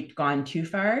maybe gone too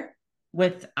far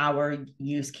with our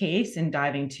use case and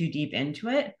diving too deep into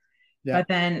it. But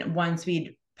then once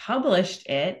we'd published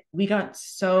it, we got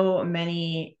so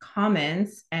many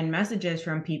comments and messages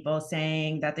from people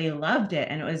saying that they loved it.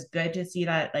 And it was good to see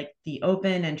that, like, the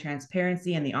open and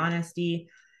transparency and the honesty.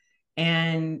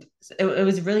 And it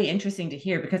was really interesting to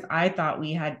hear, because I thought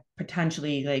we had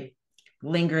potentially like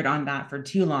lingered on that for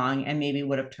too long and maybe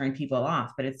would have turned people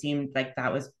off, but it seemed like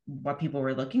that was what people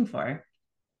were looking for.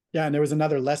 Yeah. And there was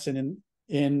another lesson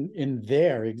in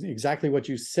there, exactly what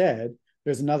you said.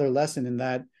 There's another lesson in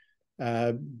that,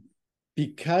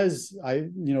 because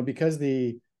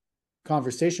the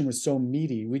conversation was so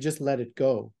meaty, we just let it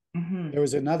go. There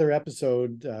was another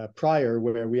episode prior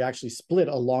where we actually split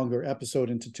a longer episode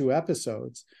into 2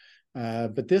 episodes.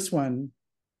 But this one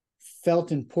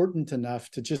felt important enough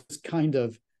to just kind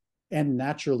of end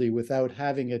naturally without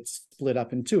having it split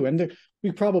up in 2. And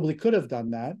we probably could have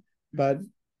done that, but,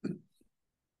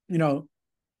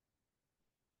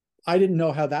 I didn't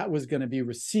know how that was going to be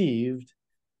received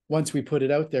once we put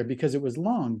it out there, because it was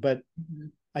long. But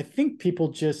I think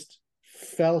people just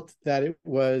felt that it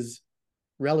was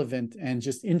relevant and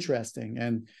just interesting.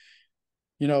 And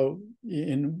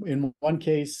in one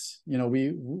case,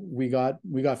 we got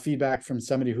feedback from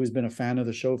somebody who's been a fan of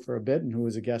the show for a bit and who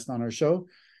was a guest on our show.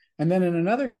 And then in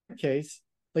another case,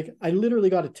 like, I literally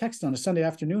got a text on a Sunday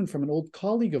afternoon from an old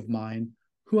colleague of mine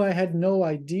who I had no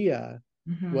idea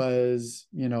was,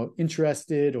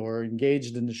 interested or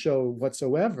engaged in the show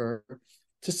whatsoever,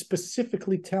 to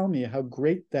specifically tell me how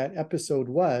great that episode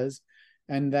was,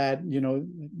 and that,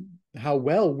 how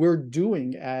well we're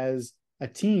doing as a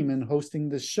team in hosting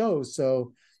this show.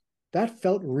 So that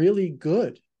felt really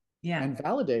good and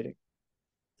validating.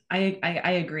 I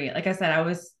agree. Like I said, I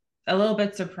was a little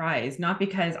bit surprised, not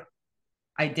because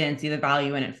I didn't see the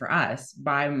value in it for us,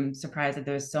 but I'm surprised that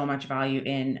there's so much value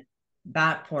in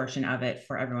that portion of it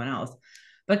for everyone else.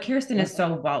 But Kirsten is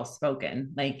so well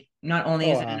spoken. Like, not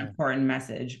only is it an important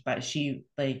message, but she,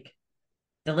 like,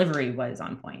 delivery was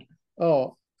on point.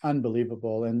 Oh,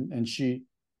 unbelievable. And she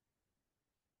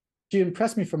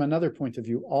impressed me from another point of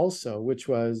view also, which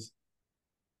was,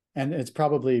 and it's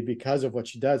probably because of what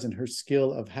she does and her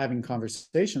skill of having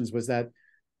conversations, was that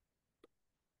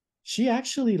she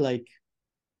actually like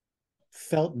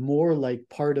felt more like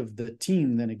part of the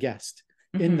team than a guest,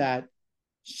 in that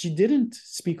she didn't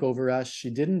speak over us. She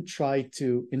didn't try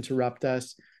to interrupt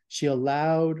us. She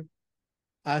allowed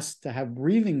us to have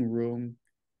breathing room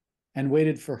and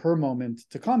waited for her moment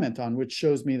to comment on, which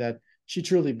shows me that she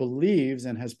truly believes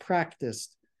and has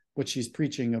practiced what she's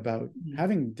preaching about,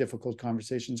 having difficult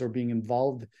conversations or being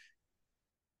involved.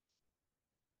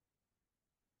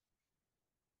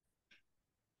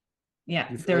 Yeah.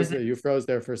 You froze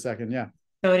there for a second. Yeah.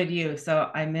 So did you. So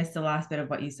I missed the last bit of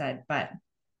what you said, but.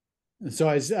 So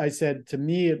I said, to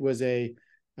me, it was an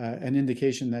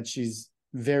indication that she's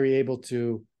very able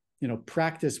to,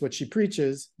 practice what she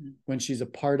preaches when she's a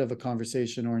part of a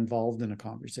conversation or involved in a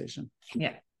conversation.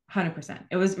 Yeah, 100%.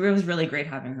 It was really great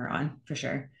having her on, for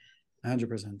sure.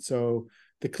 100%. So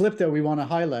the clip that we want to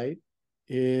highlight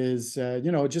is,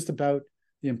 just about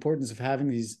the importance of having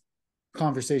these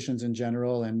conversations in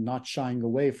general and not shying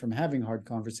away from having hard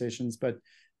conversations, but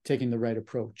taking the right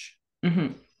approach.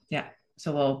 Mm-hmm. Yeah.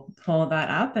 So we'll pull that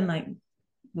up and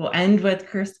we'll end with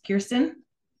Kirsten.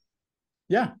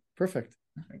 Yeah, perfect.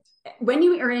 When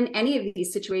you are in any of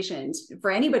these situations,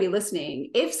 for anybody listening,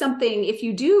 if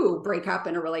you do break up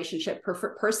in a relationship,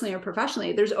 personally or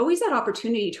professionally, there's always that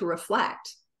opportunity to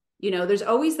reflect. There's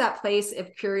always that place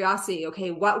of curiosity.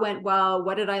 Okay, what went well?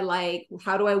 What did I like?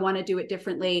 How do I want to do it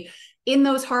differently? In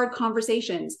those hard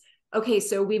conversations, okay,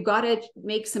 so we've got to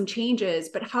make some changes,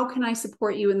 but how can I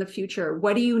support you in the future?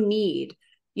 What do you need?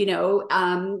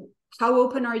 How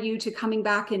open are you to coming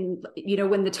back and,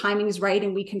 when the timing is right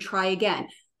and we can try again?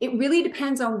 It really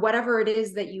depends on whatever it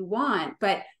is that you want,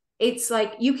 but it's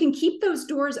like, you can keep those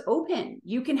doors open.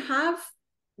 You can have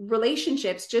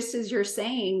relationships, just as you're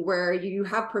saying, where you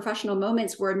have professional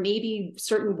moments where maybe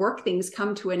certain work things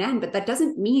come to an end, but that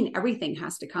doesn't mean everything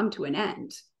has to come to an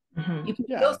end. Mm-hmm. You can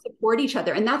still support each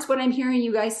other. And that's what I'm hearing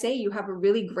you guys say. You have a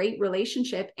really great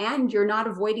relationship and you're not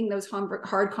avoiding those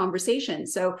hard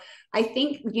conversations. So I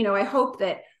think, I hope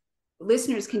that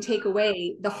listeners can take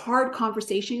away the hard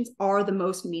conversations are the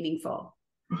most meaningful.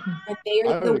 Mm-hmm. And they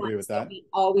are the ones that we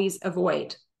always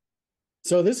avoid.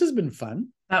 So this has been fun.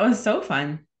 That was so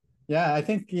fun. Yeah, I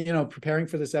think, preparing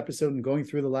for this episode and going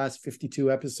through the last 52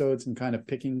 episodes and kind of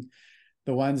picking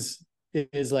the ones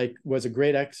was a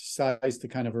great exercise to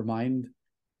kind of remind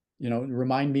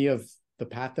me of the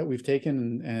path that we've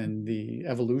taken and the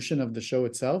evolution of the show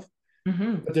itself.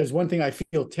 Mm-hmm. But there's one thing I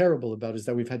feel terrible about, is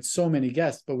that we've had so many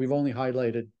guests, but we've only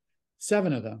highlighted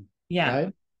 7 of them. Yeah.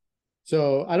 Right?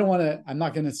 So I'm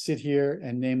not going to sit here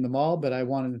and name them all, but I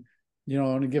want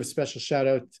to give a special shout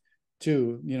out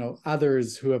to,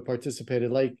 others who have participated,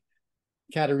 like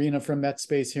Katerina from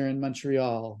MetSpace here in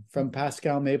Montreal, from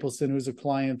Pascal Mapleson, who's a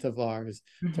client of ours,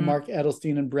 mm-hmm. to Mark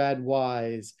Edelstein and Brad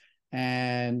Wise,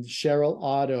 and Cheryl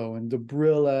Otto and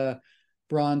Debrilla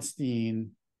Bronstein.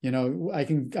 I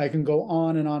can go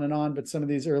on and on and on, but some of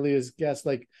these earliest guests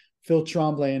like Phil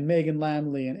Tremblay and Megan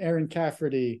Lamley and Aaron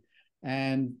Cafferty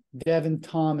and Devin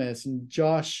Thomas and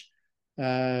Josh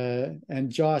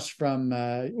from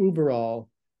Uberall,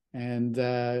 and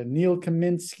Neil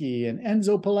Kaminsky and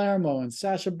Enzo Palermo and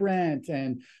Sasha Brandt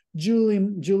and Julia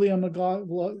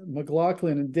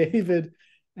McLaughlin and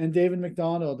David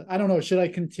McDonald. I don't know. Should I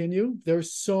continue?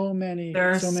 There's so many.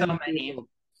 There are so many.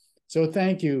 So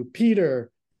thank you,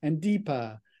 Peter and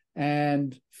Deepa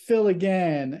and Phil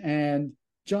again and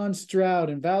John Stroud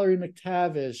and Valerie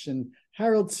McTavish and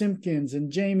Harold Simpkins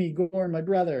and Jamie Gorn, my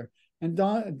brother, and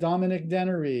Dominic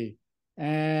Dennery.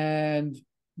 And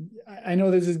I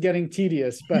know this is getting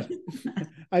tedious, but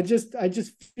I just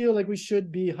feel like we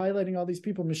should be highlighting all these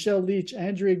people. Michelle Leach,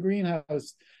 Andrea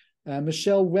Greenhouse,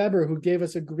 Michelle Weber, who gave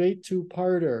us a great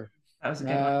 2-parter. That was a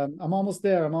good one. I'm almost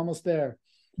there.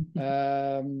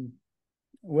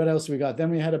 What else we got?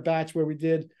 Then we had a batch where we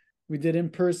did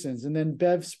in-persons, and then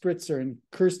Bev Spritzer and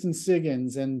Kirsten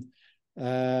Siggins and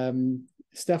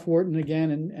Steph Wharton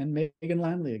again and Megan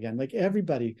Lamley again. Like,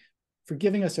 everybody for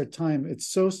giving us our time. It's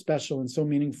so special and so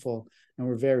meaningful, and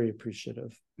we're very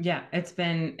appreciative. Yeah, it's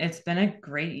been a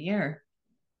great year.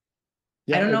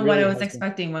 Yeah, I don't know what I was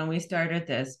expecting when we started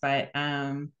this, but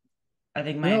I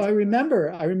think I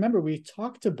remember we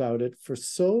talked about it for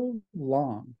so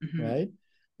long, mm-hmm. right?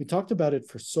 We talked about it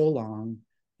for so long,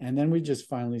 and then we just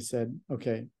finally said,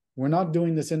 okay, we're not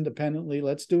doing this independently.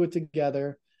 Let's do it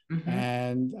together. Mhm.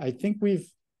 And I think we've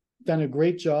done a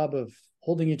great job of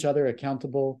holding each other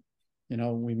accountable. You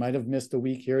know, we might have missed a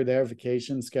week here or there,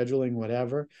 vacation, scheduling,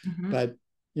 whatever. Mhm. But,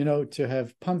 you know, to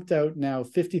have pumped out now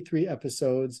 53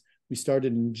 episodes, we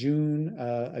started in June.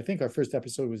 I think our first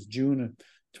episode was June of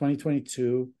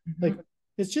 2022. Mhm. Like,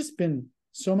 it's just been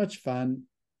so much fun.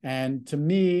 And to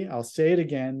me, I'll say it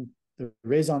again, the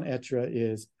raison d'etre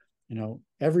is, you know,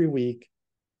 every week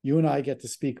you and I get to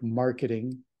speak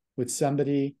marketing with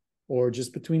somebody or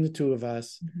just between the two of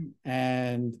us Mhm.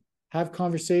 and have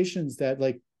conversations that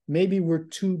like maybe we're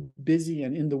too busy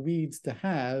and in the weeds to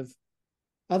have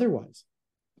otherwise.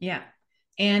 Yeah.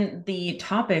 And the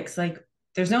topics, like,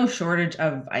 there's no shortage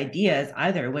of ideas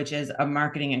either, which is a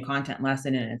marketing and content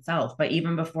lesson in itself. But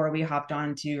even before we hopped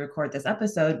on to record this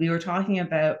episode, we were talking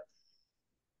about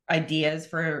ideas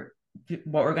for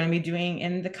what we're going to be doing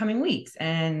in the coming weeks.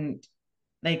 And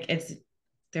like,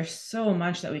 there's so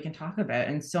much that we can talk about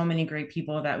and so many great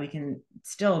people that we can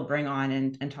still bring on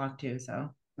and talk to. So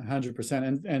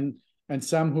 100%. And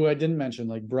some who I didn't mention,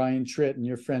 like Brian Tritt and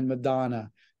your friend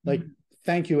Madonna. Like,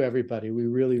 thank you, everybody. We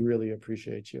really, really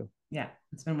appreciate you. Yeah,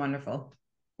 it's been wonderful.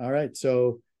 All right.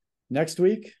 So next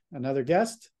week, another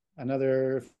guest,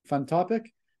 another fun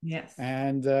topic. Yes.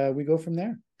 And we go from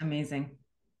there. Amazing.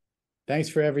 Thanks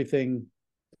for everything,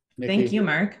 Nikki. Thank you,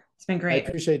 Mark. It's been I great.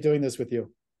 appreciate doing this with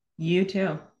you. You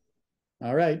too.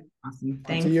 All right. Awesome. On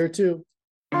Thanks. to year 2.